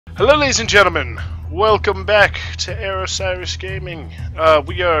Hello ladies and gentlemen, welcome back to Aerosirus Gaming.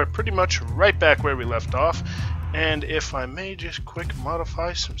 We are pretty much right back where we left off, and if I may just quick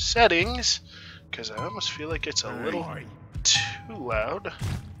modify some settings, because I almost feel like it's a little too loud.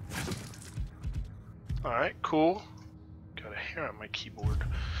 Alright, cool. Got a hair on my keyboard.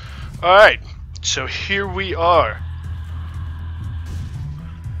 Alright, so here we are.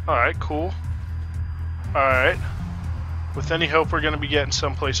 Alright, cool. Alright. With any hope we're going to be getting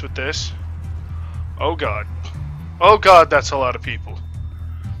someplace with this. Oh god. Oh god, that's a lot of people.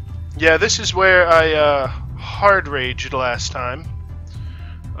 Yeah, this is where I hard raged last time.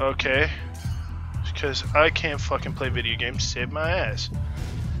 Okay. Because I can't fucking play video games to save my ass.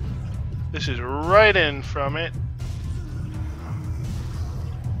 This is right in from it.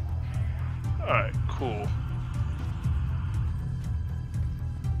 Alright, cool.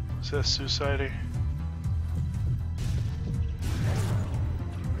 Is that suicide?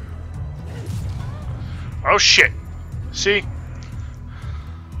 Oh shit! See?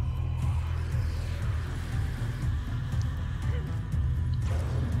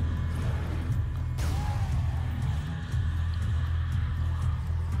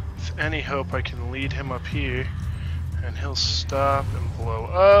 With any hope I can lead him up here and he'll stop and blow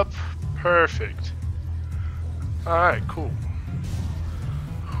up. Perfect. Alright, cool.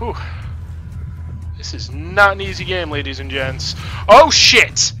 Whew. This is not an easy game, ladies and gents. Oh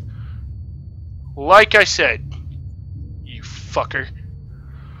shit! Like I said, you fucker.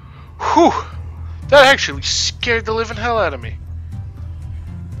 Whew! That actually scared the living hell out of me.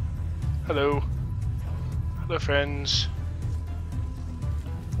 Hello. Hello, friends.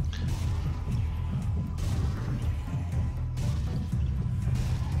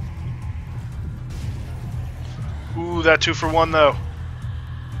 Ooh, that 2-for-1 though.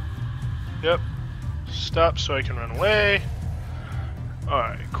 Yep. Stop so I can run away.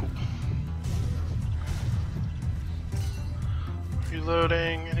 Alright, cool.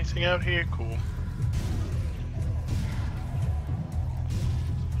 Reloading. Anything out here? Cool.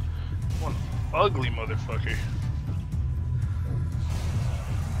 One ugly motherfucker.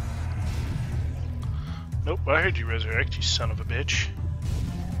 Nope, I heard you resurrect, you son of a bitch.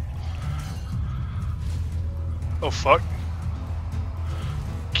 Oh fuck.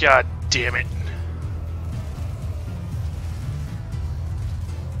 God damn it.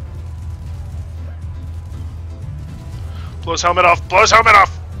 Blow his helmet off! Blow his helmet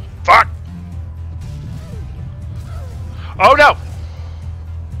off! Fuck! Oh no!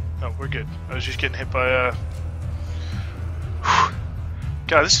 No, we're good. I was just getting hit by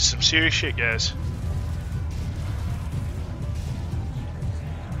God, this is some serious shit, guys.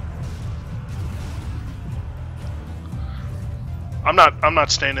 I'm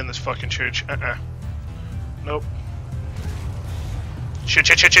not staying in this fucking church. Nope. Shit,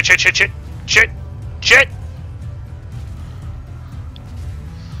 shit, shit, shit, shit, shit, shit, shit, shit!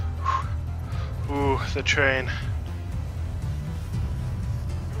 Ooh, the train.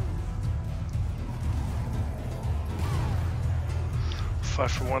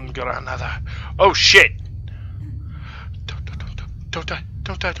 Five for one, got another. Oh shit! Don't die,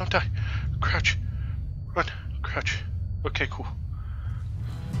 don't die, don't die. Crouch. Run, crouch. Okay, cool.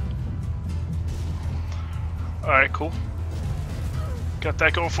 Alright, cool. Got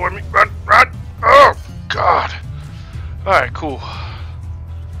that going for me. Run, run! Oh, God! Alright, cool.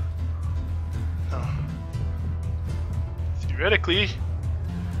 Theoretically,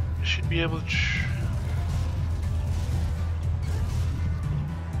 I should be able to.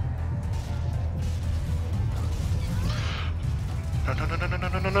 No, no, no, no, no,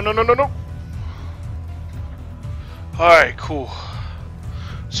 no, no, no, no, no, no, no. Alright, cool.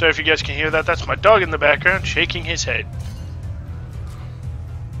 Sorry if you guys can hear that. That's my dog in the background shaking his head.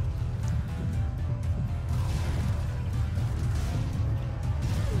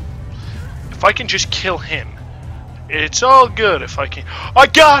 If I can just kill him. It's all good if I can. I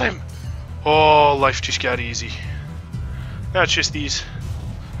got him! Oh, life just got easy. Now it's just these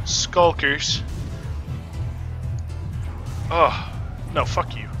skulkers. Oh, no,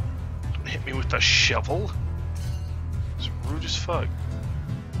 fuck you. Don't hit me with the shovel. It's rude as fuck.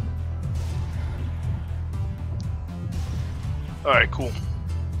 Alright, cool.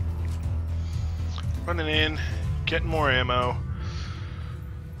 Running in, getting more ammo.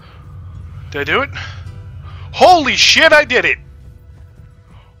 Did I do it? Holy shit, I did it!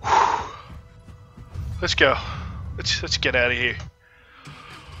 Whew. Let's go. Let's get out of here.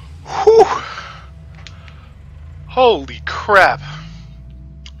 Whew. Holy crap.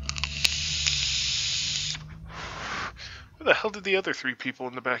 Where the hell did the other 3 people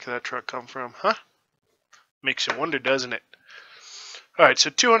in the back of that truck come from, huh? Makes you wonder, doesn't it? Alright,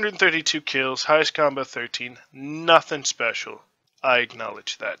 so 232 kills, highest combo 13, nothing special. I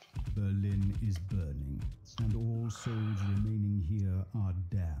acknowledge that. Berlin is burning, and all souls remaining here are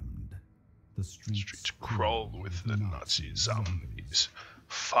damned. The streets crawl with the Nazi zombies.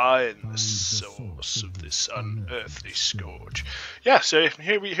 Find the source of this unearthly scourge. Yeah, so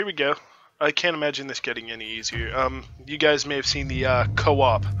here we go. I can't imagine this getting any easier. You guys may have seen the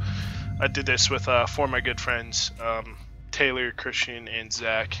co-op. I did this with four of my good friends, Taylor, Christian, and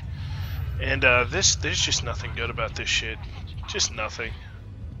Zach. And there's just nothing good about this shit. Just nothing.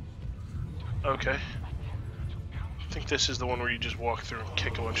 Okay. I think this is the one where you just walk through and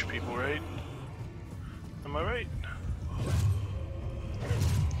kick a bunch of people, right? Am I right?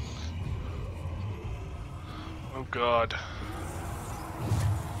 Oh god.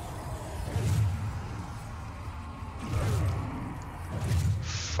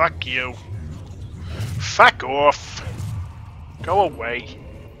 Fuck you. Fuck off. Go away.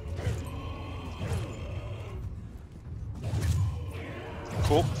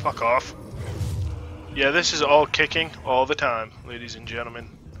 Cool. Fuck off. Yeah, this is all kicking all the time, ladies and gentlemen.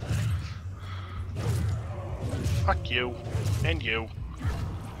 Fuck you. And you.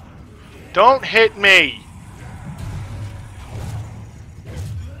 Don't hit me!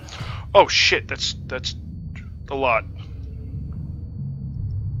 Oh shit, that's a lot.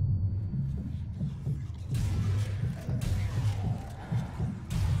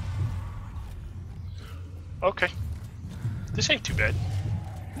 Okay. This ain't too bad.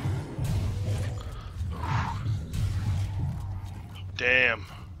 Damn.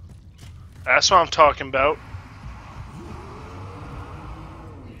 That's what I'm talking about.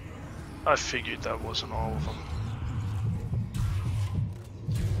 I figured that wasn't all of them.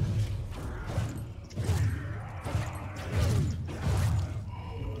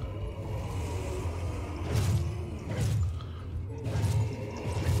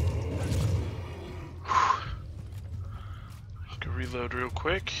 Can reload real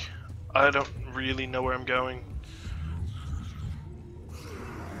quick. I don't really know where I'm going.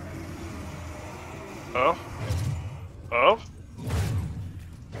 Oh? Oh?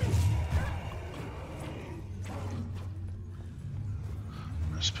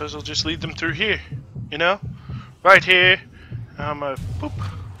 I suppose I'll just lead them through here, you know? Right here. I'm a boop.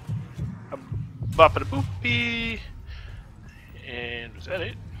 A bop it a boopy. And was that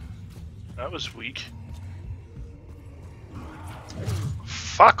it? That was weak.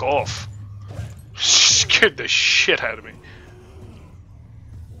 Fuck off. Scared the shit out of me.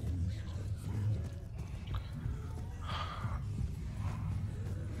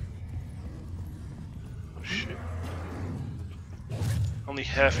 Oh shit. Only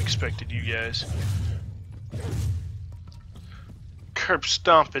half expected you guys. Curb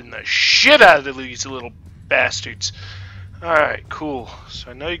stomping the shit out of these little bastards. Alright, cool.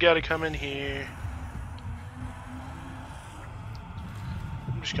 So I know you gotta come in here.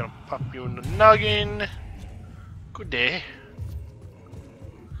 I'm just gonna pop you in the noggin. Good day.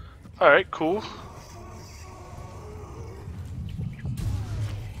 Alright, cool.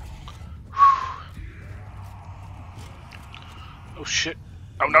 Oh shit.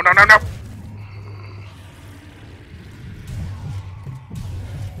 Oh no no no no!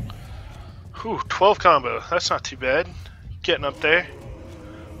 Whew, 12 combo. That's not too bad. Getting up there.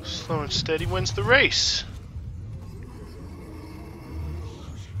 Slow and steady wins the race.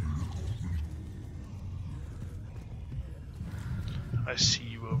 I see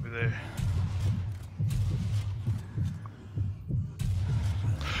you over there.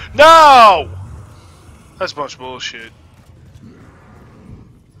 No! That's a bunch of bullshit.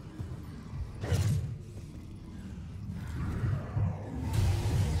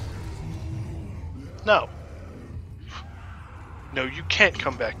 No. No, you can't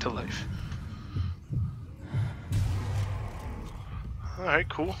come back to life. Alright,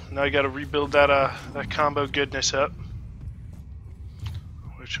 cool. Now I gotta rebuild that that combo goodness up.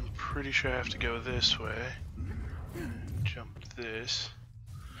 Which I'm pretty sure I have to go this way. Jump this.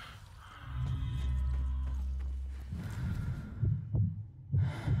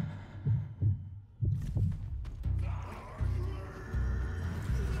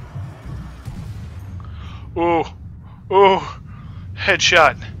 Ooh, ooh,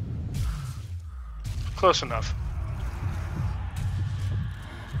 headshot. Close enough.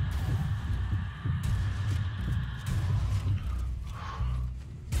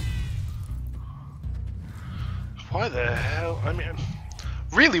 Why the hell? I mean,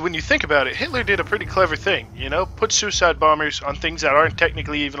 really, when you think about it, Hitler did a pretty clever thing, you know? Put suicide bombers on things that aren't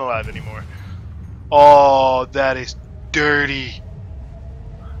technically even alive anymore. Oh, that is dirty.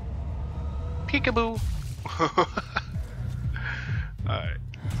 Peekaboo. Alright.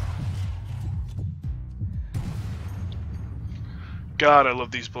 God, I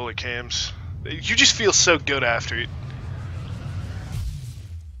love these bullet cams. You just feel so good after it.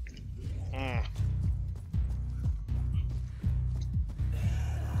 Mm.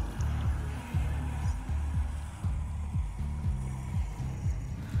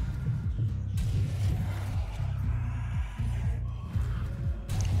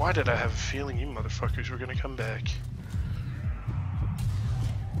 Why did I have a feeling you motherfuckers were gonna come back?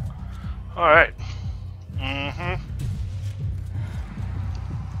 Alright. Mm-hmm.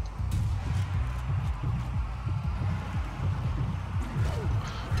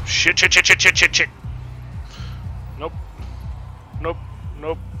 Shit, shit, shit, shit, shit, shit, shit. Nope. Nope.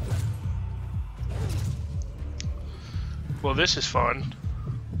 Nope. Well, this is fun.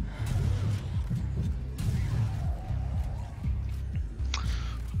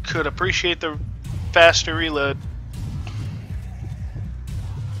 Could appreciate the faster reload.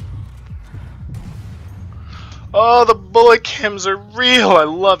 Oh, the bullet chems are real. I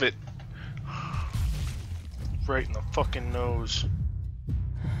love it. Right in the fucking nose.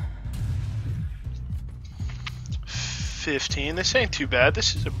 15. This ain't too bad.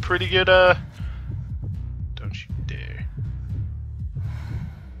 This is a pretty good, Don't you dare.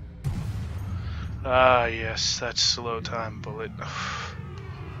 Ah, yes. That's slow time bullet.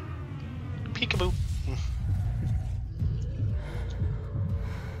 Peekaboo.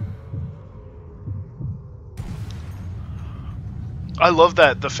 I love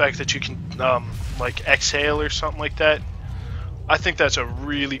that, the fact that you can, like, exhale or something like that. I think that's a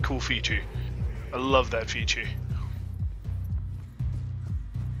really cool feature. I love that feature.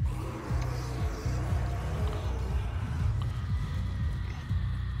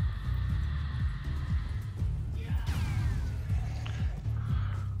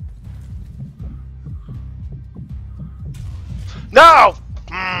 No!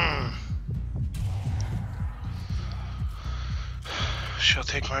 Shall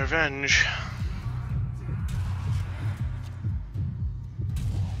take my revenge.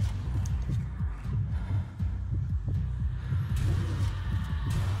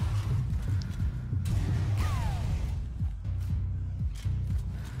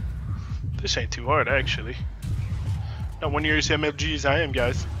 This ain't too hard, actually. Not when you're as MLG as I am,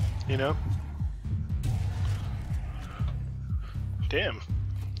 guys. You know? Damn.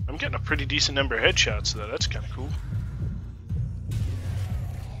 I'm getting a pretty decent number of headshots, though. That's kind of cool.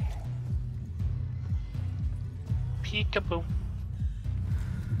 Peekaboo.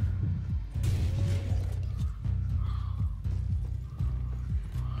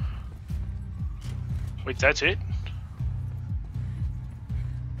 Wait, that's it?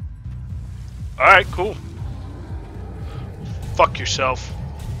 Alright, cool. Fuck yourself.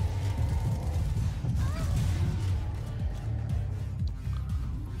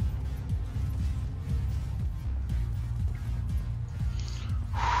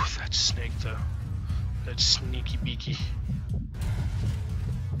 Whew, that snake, though. That's sneaky beaky.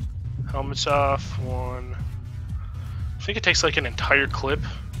 Helmets off, one. I think it takes like an entire clip.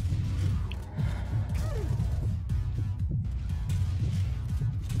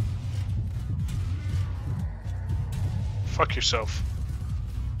 Fuck yourself.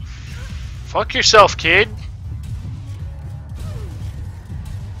 Fuck yourself, kid.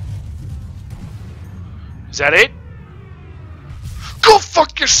 Is that it? Go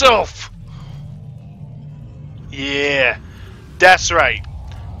fuck yourself! Yeah, that's right.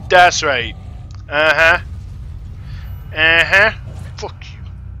 That's right. Uh-huh. Uh-huh. Fuck you.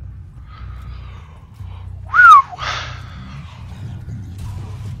 Whew.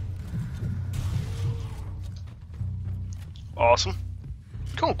 Awesome.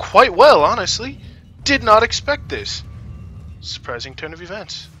 Going quite well, honestly. Did not expect this. Surprising turn of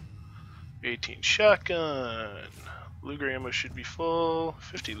events. 18 shotgun. Luger ammo should be full.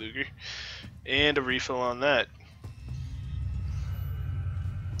 50 Luger. And a refill on that.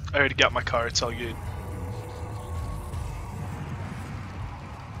 I already got my car, it's all good.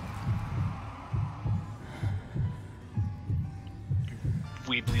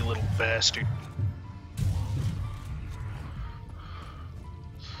 Weebly little bastard.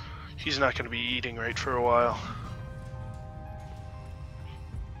 He's not going to be eating right for a while.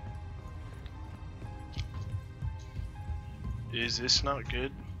 Is this not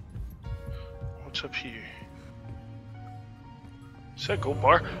good? What's up here? Is that gold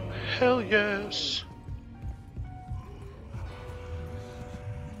bar? Hell yes!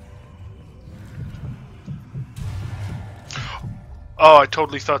 Oh, I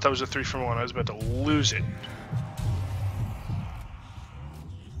totally thought that was a 3-for-1. I was about to lose it.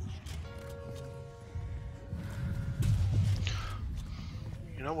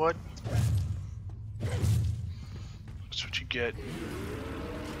 what? That's what you get.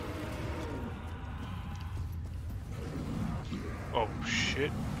 Oh,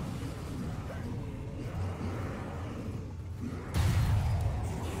 shit.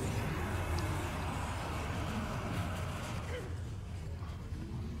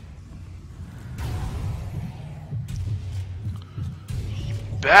 You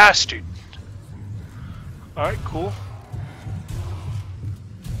bastard! Alright, cool.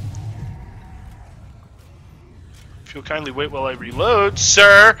 If you'll kindly wait while I reload,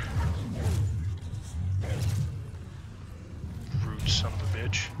 sir! Rude son of a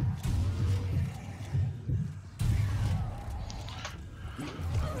bitch.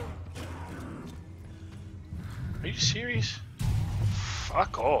 Are you serious?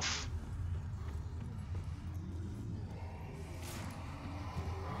 Fuck off.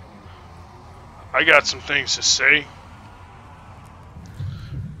 I got some things to say.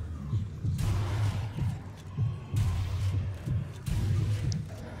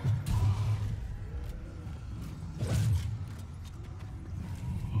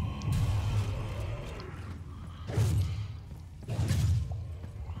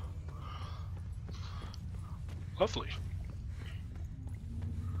 Lovely.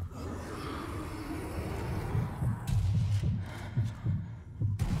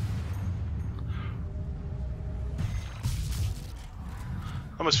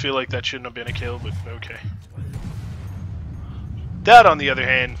 I almost feel like that shouldn't have been a kill, but okay. That, on the other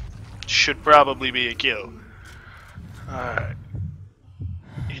hand, should probably be a kill. Alright.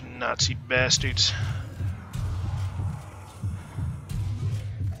 You Nazi bastards.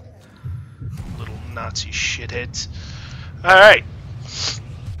 Little Nazi shitheads. Alright.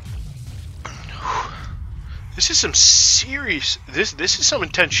 This is some serious... This is some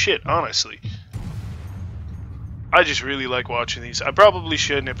intense shit, honestly. I just really like watching these. I probably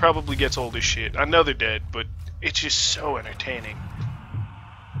shouldn't. It probably gets old as shit. I know they're dead, but it's just so entertaining.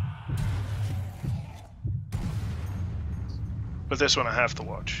 But this one I have to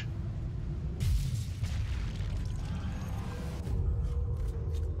watch.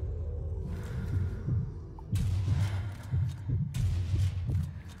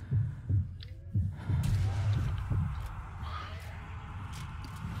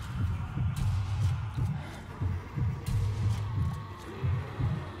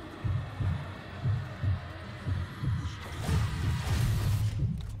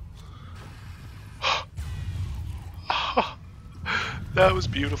 That was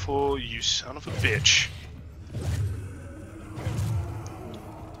beautiful, you son of a bitch.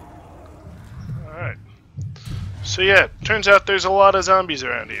 Alright. So yeah, turns out there's a lot of zombies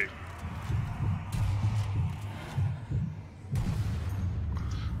around here.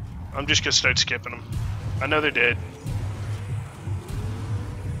 I'm just gonna start skipping them. I know they're dead.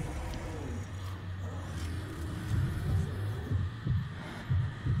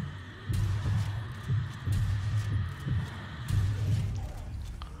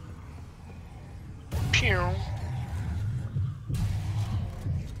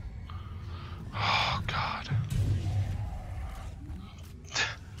 Oh, God.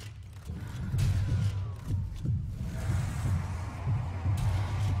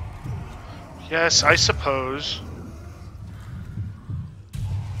 Yes, I suppose.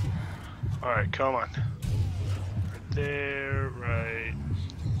 Alright, come on. Right there, right.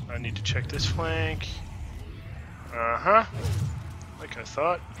 I need to check this flank. Uh-huh. Like I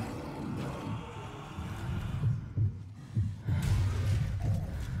thought.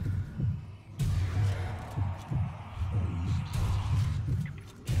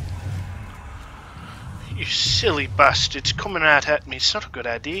 You silly bastards coming right at me. It's not a good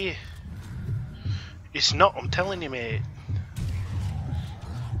idea. It's not, I'm telling you, mate.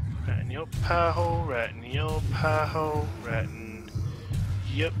 Right in your pie hole, right in your pie hole, right in...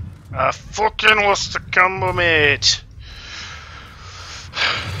 Yep. I fucking lost the combo, mate.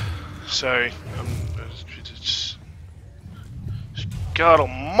 Sorry. God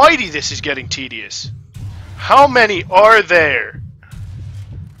almighty, this is getting tedious. How many are there?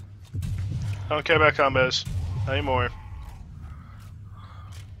 I don't care about combos. Not anymore.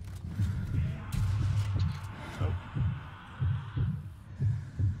 Oh.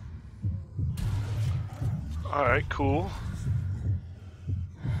 Alright, cool.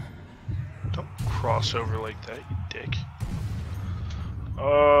 Don't cross over like that, you dick.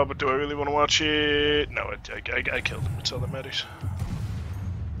 But do I really want to watch it? No, I killed him. That's all that matters.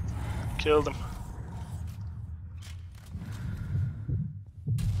 Killed him.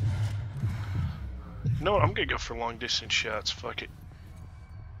 You know what? I'm gonna go for long distance shots. Fuck it.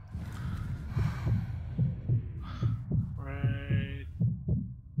 Right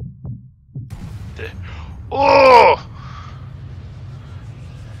Oh!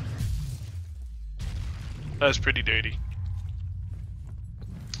 That's pretty dirty.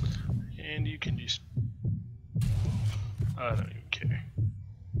 And you can just... I don't even care.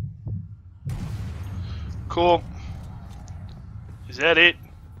 Cool. Is that it?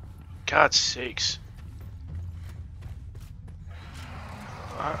 God's sakes.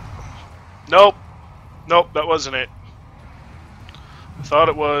 Nope. Nope, that wasn't it. I thought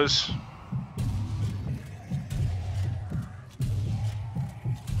it was.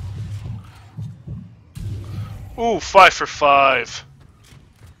 Ooh, 5 for 5.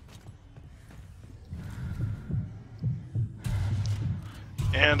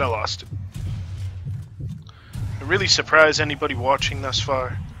 And I lost it. It really surprised anybody watching thus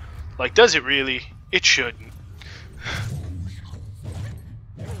far. Like, does it really? It shouldn't.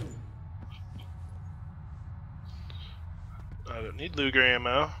 I don't need Luger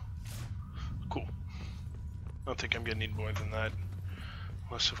ammo. Cool. I don't think I'm gonna need more than that.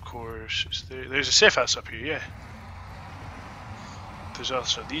 Unless, of course, there's a safe house up here, yeah. There's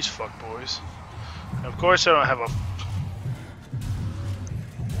also these fuckboys. And of course, I don't have a...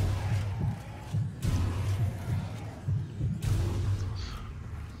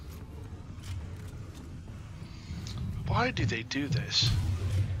 Why do they do this?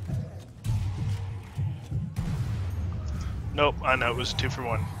 Nope, I know it was a 2 for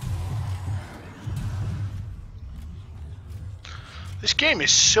 1. This game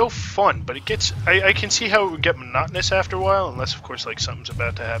is so fun, but it gets... I can see how it would get monotonous after a while, unless, of course, like, something's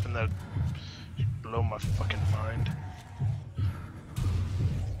about to happen that would blow my fucking mind.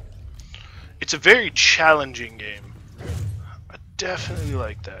 It's a very challenging game. I definitely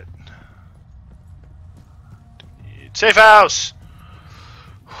like that. Safe house!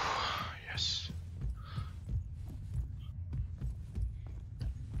 Yes.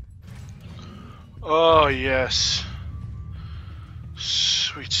 Oh, yes.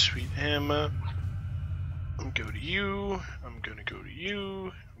 Sweet, sweet Emma. I'm gonna go to you. I'm gonna go to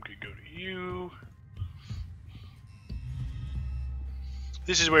you. I'm gonna go to you.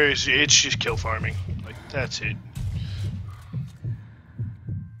 This is where it's just kill farming. Like, that's it.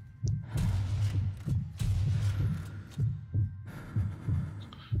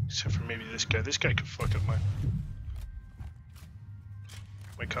 Except for maybe this guy. This guy could fuck up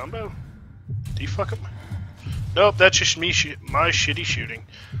my combo. Do you fuck up my... Nope, that's just me my shitty shooting.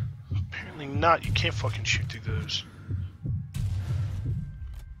 Apparently not. You can't fucking shoot through those.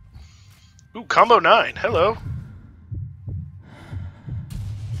 Ooh, combo 9. Hello.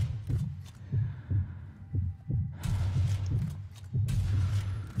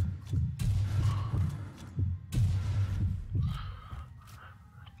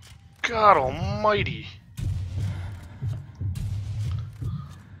 God almighty.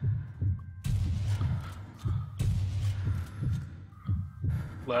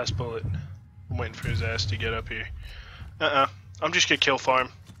 Last bullet. I'm waiting for his ass to get up here. I'm just gonna kill farm.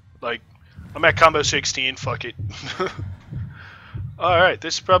 Like, I'm at combo 16. Fuck it. Alright,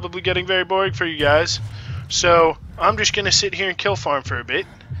 this is probably getting very boring for you guys. So, I'm just gonna sit here and kill farm for a bit.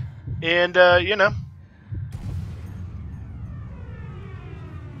 And, you know.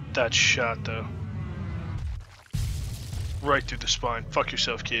 That shot, though. Right through the spine. Fuck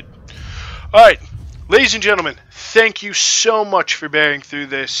yourself, kid. Alright. Ladies and gentlemen, thank you so much for bearing through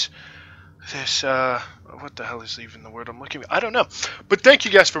this, what the hell is even the word I'm looking for? I don't know. But thank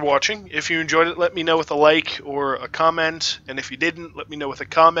you guys for watching. If you enjoyed it, let me know with a like or a comment. And if you didn't, let me know with a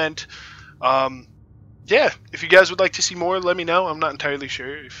comment. Yeah, if you guys would like to see more, let me know. I'm not entirely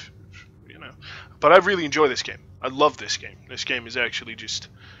sure if you know. But I really enjoy this game. I love this game. This game is actually just...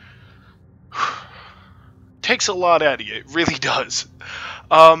 takes a lot out of you. It really does.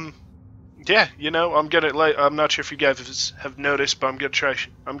 Yeah, you know, I'm not sure if you guys have noticed, but I'm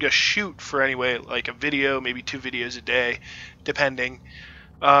gonna shoot for anyway, like a video, maybe 2 videos a day, depending.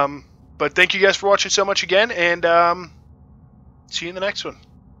 But thank you guys for watching so much again, and see you in the next one.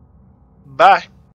 Bye.